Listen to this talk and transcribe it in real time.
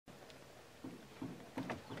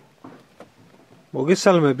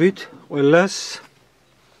მოგესალმებით ყველას.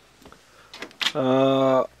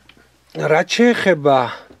 რაც შეეხება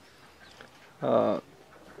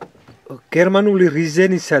გერმანული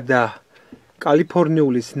რიზენისა და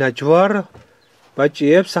კალიფორნიულის ნაჯვარ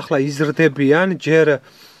ბაჭიებს ახლა იზრდებიან, ჯერ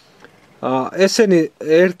ესენი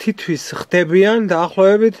ერთი თვის ხდებიან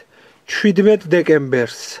დაახლოებით 17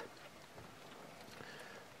 დეკემბერს.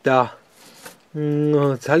 და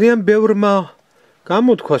ძალიან ბევრმა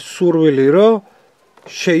გამოთქვა სურვილი, რომ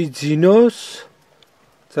შეიძინოს,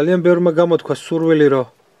 ძალიან ბევრმა გამოთქვა სურვილი, რომ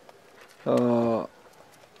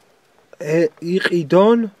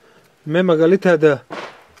იყიდონ. მე მაგალითად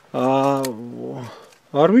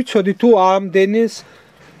არ ვიცოდი თუ ამდენის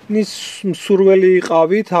სურველი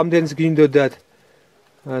იყავით, ამდენს გინდოდათ.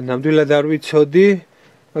 ნამდვილად არ ვიცოდი,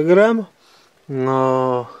 მაგრამ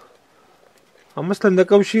ამასთან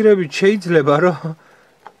დაკავშირებით შეიძლება რომ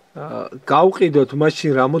გავყიდოთ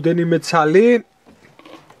მაშინ რამოდენიმე ცალი.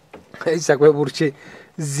 ეს საკვებურში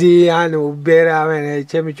ზიან უბერავენ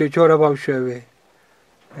ჩემი ჩოჩორა ბავშვები.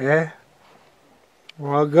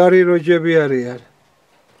 მაგარი როჯები არიან.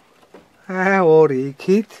 ორი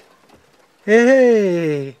იქით.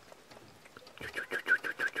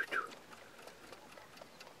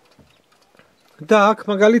 და აქ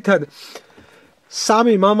მაგალითად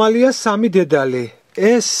სამი მამალია, სამი დედალი.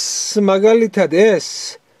 ეს მაგალითად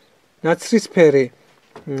ეს ნაცრისფერი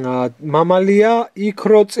მამალია, იქ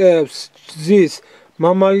როწევს ძის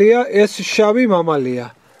მამალია, ეს შავი მამალია.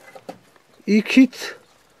 იქით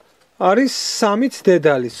არის სამიც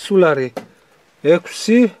დედალი, სულ არის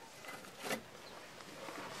 6.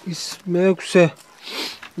 ის მე-6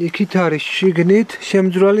 იქით არის შიგნით,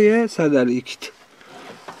 შემძრალი სად არის იქით?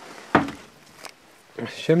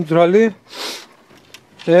 შემძრალი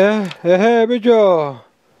ბიჭო.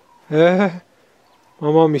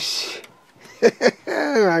 მამამისი.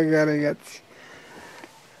 მაგარი კაცი.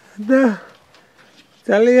 და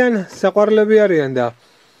ძალიან საყვარლები არიან და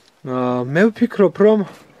მე ვფიქრობ, რომ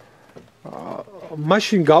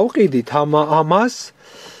მაშინ გავყიდით ამას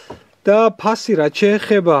და ფასი რაც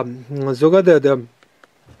შეეხება ზოგადად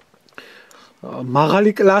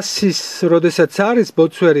მაღალი კლასის, როდესაც არის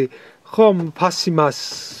ბოცვერი, ხომ ფასი მას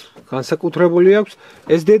განსაკუთრებული აქვს.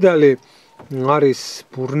 ეს დედალი არის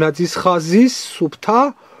ბურნაძის ხაზის სუფთა,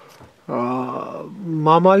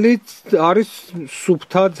 მამალი არის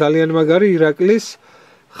სუფთა, ძალიან მაგარი ირაკლის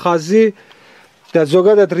ხაზი და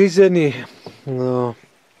ზოგადად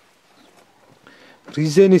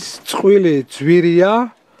რიზენის წყვილი ძვირია,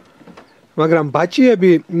 მაგრამ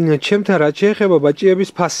ბაჭიები, ჩემთან რაც შეეხება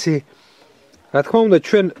ბაჭიების ფასი, რა თქმა უნდა,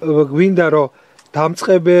 ჩვენ გვინდა რომ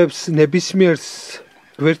დამწყებებს ნებისმიერს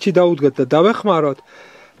გვერდში დაუდგათ და დავეხმაროთ.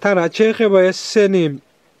 თან რაც შეეხება ესენი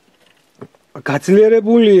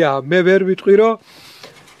გაძლიერებულია, მე ვერ ვიტყვი რომ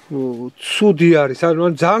ცუდი არის, ანუ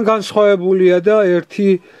ძალიან განსხვავებულია და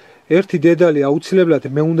ერთი დედალი აუცილებლად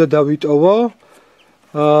მე უნდა დავიტოვო.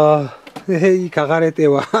 იქ აღარ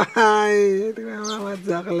ეტევა.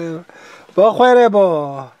 მამაძაღლება. ბოხვერებო.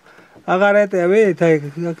 აღარ ეტევით? აი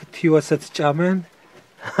თივასაც ჭამენ.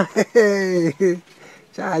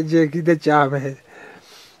 ჩაჯეგი და ჭამე.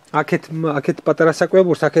 აქეთ პატარა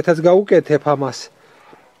საკვებურს აქეთაც გაუკეთებ ამას.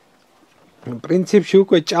 პრინციპში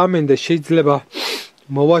უკვე ჭამენ და შეიძლება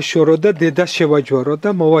მოვაშორო და დედა შევაჯვარო და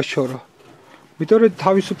მოვაშორო. იმიტომ რომ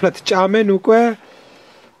თავისუფლად ჭამენ უკვე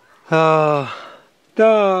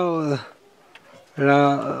და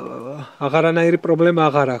აღარანაირი პრობლემა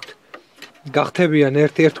აღარ აქვს. გახდებიან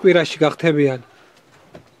ერთ კვირაში გახდებიან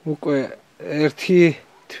უკვე ერთი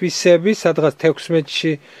თვისები, სადღაც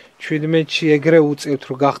 16-ში, 17-ში ეგრე უწევთ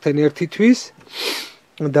რომ გახდნენ ერთი თვის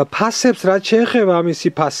და ფასებს რაც შეეხება ამისი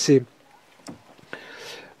ფასი.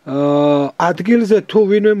 ადგილზე თუ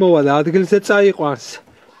ვინმე მოვა და ადგილზე წაიყვანს.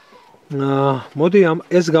 მოდი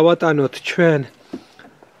ეს გავატანოთ ჩვენ.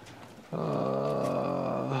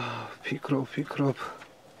 ფიქრობ.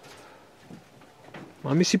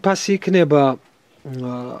 ამისი ფასი იქნება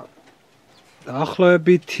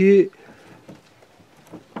დაახლოებითი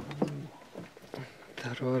და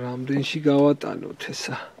რამდენში გავატანოთ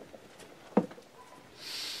ესა.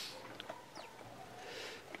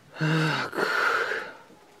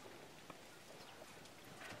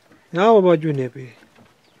 რაო ბაჯუნები.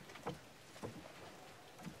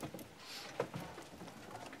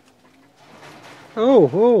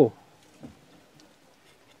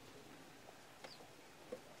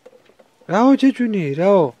 რაო ჯეჯუნი,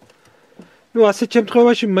 რაო. ნუ ასეთ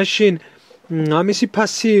შემთხვევაში მაშინ ამისი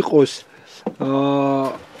ფასი იყოს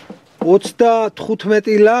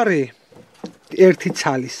 35 ლარი ერთი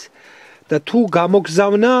ცალის და თუ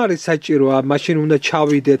გამოგზავნა არის საჭირო, მაშინ უნდა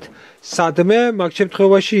ჩავიდეთ სადმე, მაგ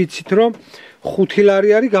შემთხვევაში იცით რომ 5 ლარი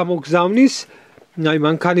არის გამოგზავნის, აი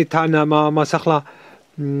მანქანიდან მას ახლა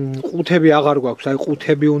ყუთები აღარ გვაქვს, აი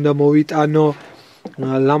ყუთები უნდა მოვიტანო,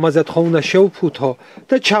 ლამაზად ხო უნდა შევფუთო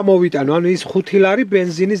და ჩამოვიტანო, ანუ ის 5 ლარი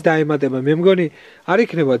ბენზინის დაემატება. მე მგონი არ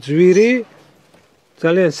იქნება ძვირი,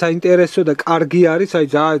 ძალიან საინტერესო და კარგი არის, აი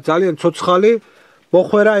ძალიან ცოცხალი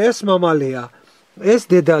ბოხვერა ეს მამალია. ეს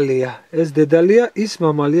დედალია, ის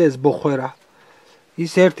მამალია, ეს ბოხვერა.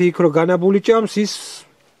 ის ერთი იქ რო განაბული ჭამს,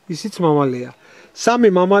 ისიც მამალია.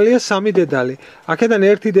 3 მამალია, 3 დედალი. აქედან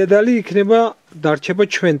ერთი დედალი იქნება დარჩება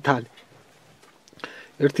ჩვენთან.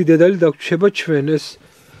 ერთი დედალი დაგვრჩება ჩვენ ეს.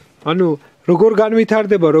 ანუ როგორ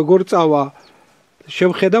განვითარდება, როგორ წავა,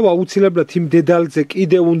 შევხედავ აუცილებლად იმ დედალზე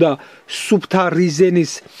კიდე უნდა სუფთა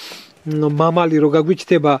რიზენის მამალი რო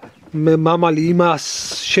გაგვიჩნდება, მამალი იმას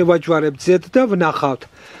შევაჯვარებ ძედ და ვნახავთ.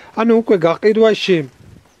 ანუ უკვე გაყიდვაში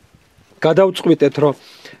გადავწყვიტეთ, რომ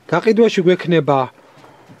გაყიდვაში გვექნება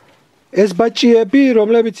ეს ბაჭიები,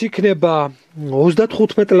 რომლებიც იქნება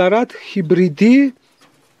 35 ლარად ჰიბრიდი,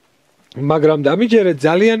 მაგრამ დამიჯერეთ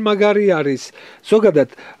ძალიან მაგარი არის. ზოგადად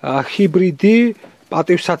ჰიბრიდი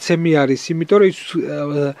პატივსაცემი არის, იმიტომ რომ ის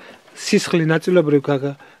სისხლი ნაწილობრივ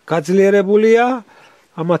გაძლიერებულია,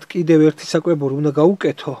 ამათ კიდევ ერთი საკვებური უნდა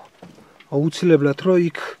გაუკეთო. აუცილებლად რომ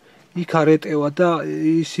იქ არ ეტევა და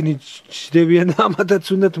ისინი ჯდებიან და ამათაც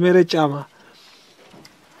უნდათ მერე ჭამა.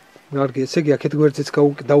 კარგი, ესე იგი აქეთ გვერდზეც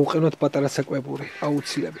დაუყენოთ პატარა საკვებური,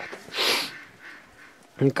 აუცილებლად.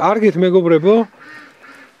 კარგით მეგობრებო,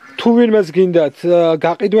 თუ ვინმეს გინდათ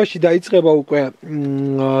გაყიდვაში დაიწყება უკვე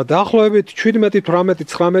დაახლოებით 17, 18,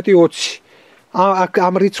 19, 20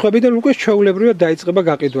 ამ რიცხვებიდან უკვე ჩვეულებრივად დაიწყება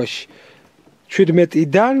გაყიდვაში.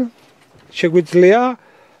 17-დან შეგვიძლია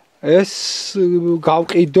ეს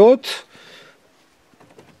გავყიდოთ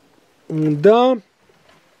და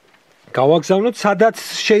გავაგზავნოთ, სადაც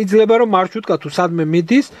შეიძლება რომ მარშრუტკა თუ სადმე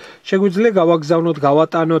მიდის, შეგვიძლია გავაგზავნოთ,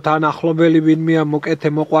 გავატანოთ, ან ახლობელი ვინმეა მოკეთე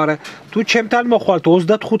მოყარე. თუ ჩემთან მოხვალთ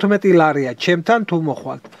 35 ლარია, ჩემთან თუ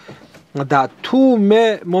მოხვალთ. და თუ მე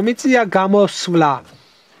მომიწია გამოსვლა,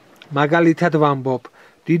 მაგალითად ვამბობ,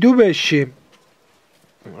 დიდუბეში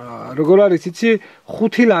როგორ არის იცი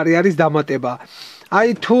 5 ლარი არის დამატება. აი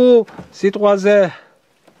თუ სიტყვაზე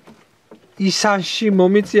ისანში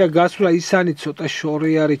მომიწია გასვლა, ისანი ცოტა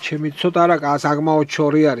შორი არის ჩემი, ცოტა რა საგმაოდ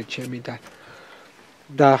შორი არის ჩემიდან.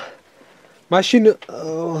 და მაშინ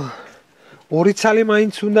 2 ცალი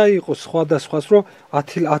მაინც უნდა იყოს სხვადასხვას, რომ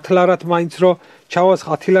 10 ლარად მაინც რომ ჩავას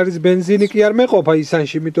 10 ლარის ბენზინი კი არ მეყოფა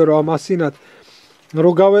ისანში, იმიტომ რომ ამასინად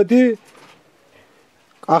რო გავედი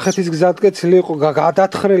კახეთის გზატკეცილი იყო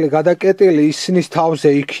გადათხრილი, გადაკეტილი ისნის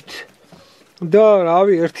თავზე იქით. და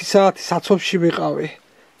რავი 1 საათი საცობში ვიყავი.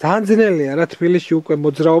 ძალიან ძნელია რა თბილისში უკვე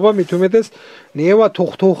მოძრაობა, მით უმეტეს ნიევა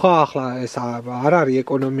თუხთუხა ახლა ეს არ არის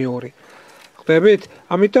ეკონომიური. ხდებით?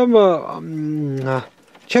 ამიტომ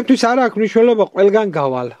ჩემთვის არ აქვს მნიშვნელობა ყველგან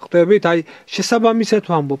გავალ. ხდებით? აი შესაბამისად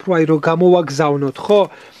ვამბობ, რომ აი რო გამოვაგზავნოთ, ხო?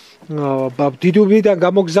 დიდუბიდან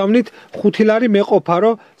გამოგზავნით 5 ლარი მეყოფა,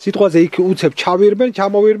 რომ სიტყვაზე იქ უცებ ჩავირბენ,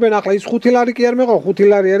 ჩამოვირბენ, ახლა ის 5 ლარი კი არ მეყო, 5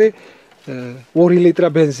 ლარი არის 2 ლიტრა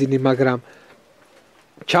ბენზინი, მაგრამ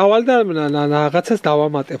ჩავალ და რაღაცას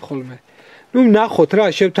დავამატებ ხოლმე. ნუ ნახოთ რა,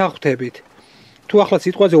 შევთანხმდებით. თუ ახლა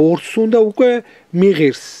სიტყვაზე 2-ს უნდა უკვე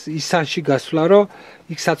მიღირს ისანში გასვლა, რომ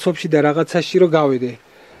იქ საცობში და რაღაცაში რომ გავიდე.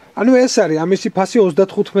 ანუ ეს არის, ამისი ფასი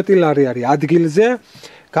 35 ლარი არის ადგილზე,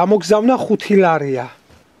 გამოგზავნა 5 ლარია.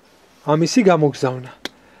 ამისი გამოგზავნა.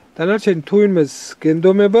 დანარჩენი თუ ვინმეს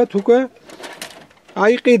გენდომებათ უკვე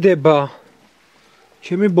აიყიდება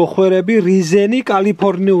ჩემი ბოხვერები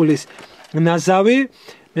რიზენი-კალიფორნიულის ნაზავი.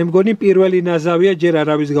 მე მგონი პირველი ნაზავია, ჯერ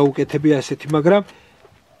არავის გაუკეთებია ასეთი, მაგრამ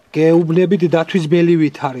გეუბნებით დათვის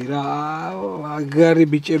ბელივით არის რა. მაგარი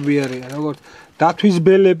ბიჭები არიან, როგორც დათვის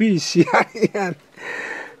ბელები ისი არიან.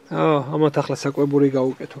 ამათ ახლა საკვებური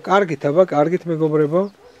გაუკეთო. კარგით, აბა, კარგით მეგობრებო.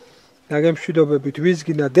 დაგემშვიდობებით,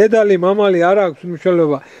 ვიზგინა დედალი, მამალი არ აქვს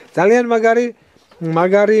მნიშვნელობა. ძალიან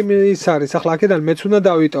მაგარი ის არის. ახლა აქედან მეც უნდა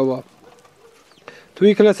დავიტოვო. თუ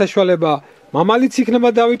იქნება საშუალება, მამალიც იქნება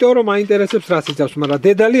დავიტოვო, რომ მაინტერესებს რას იცავს, მაგრამ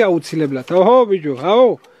დედალი აუცილებლად. ოჰო, ბიჭო,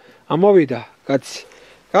 აო, ამოვიდა, კაცი.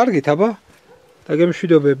 კარგით, აბა.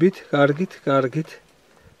 დაგემშვიდობებით, კარგით.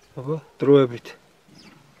 აბა, დროებით.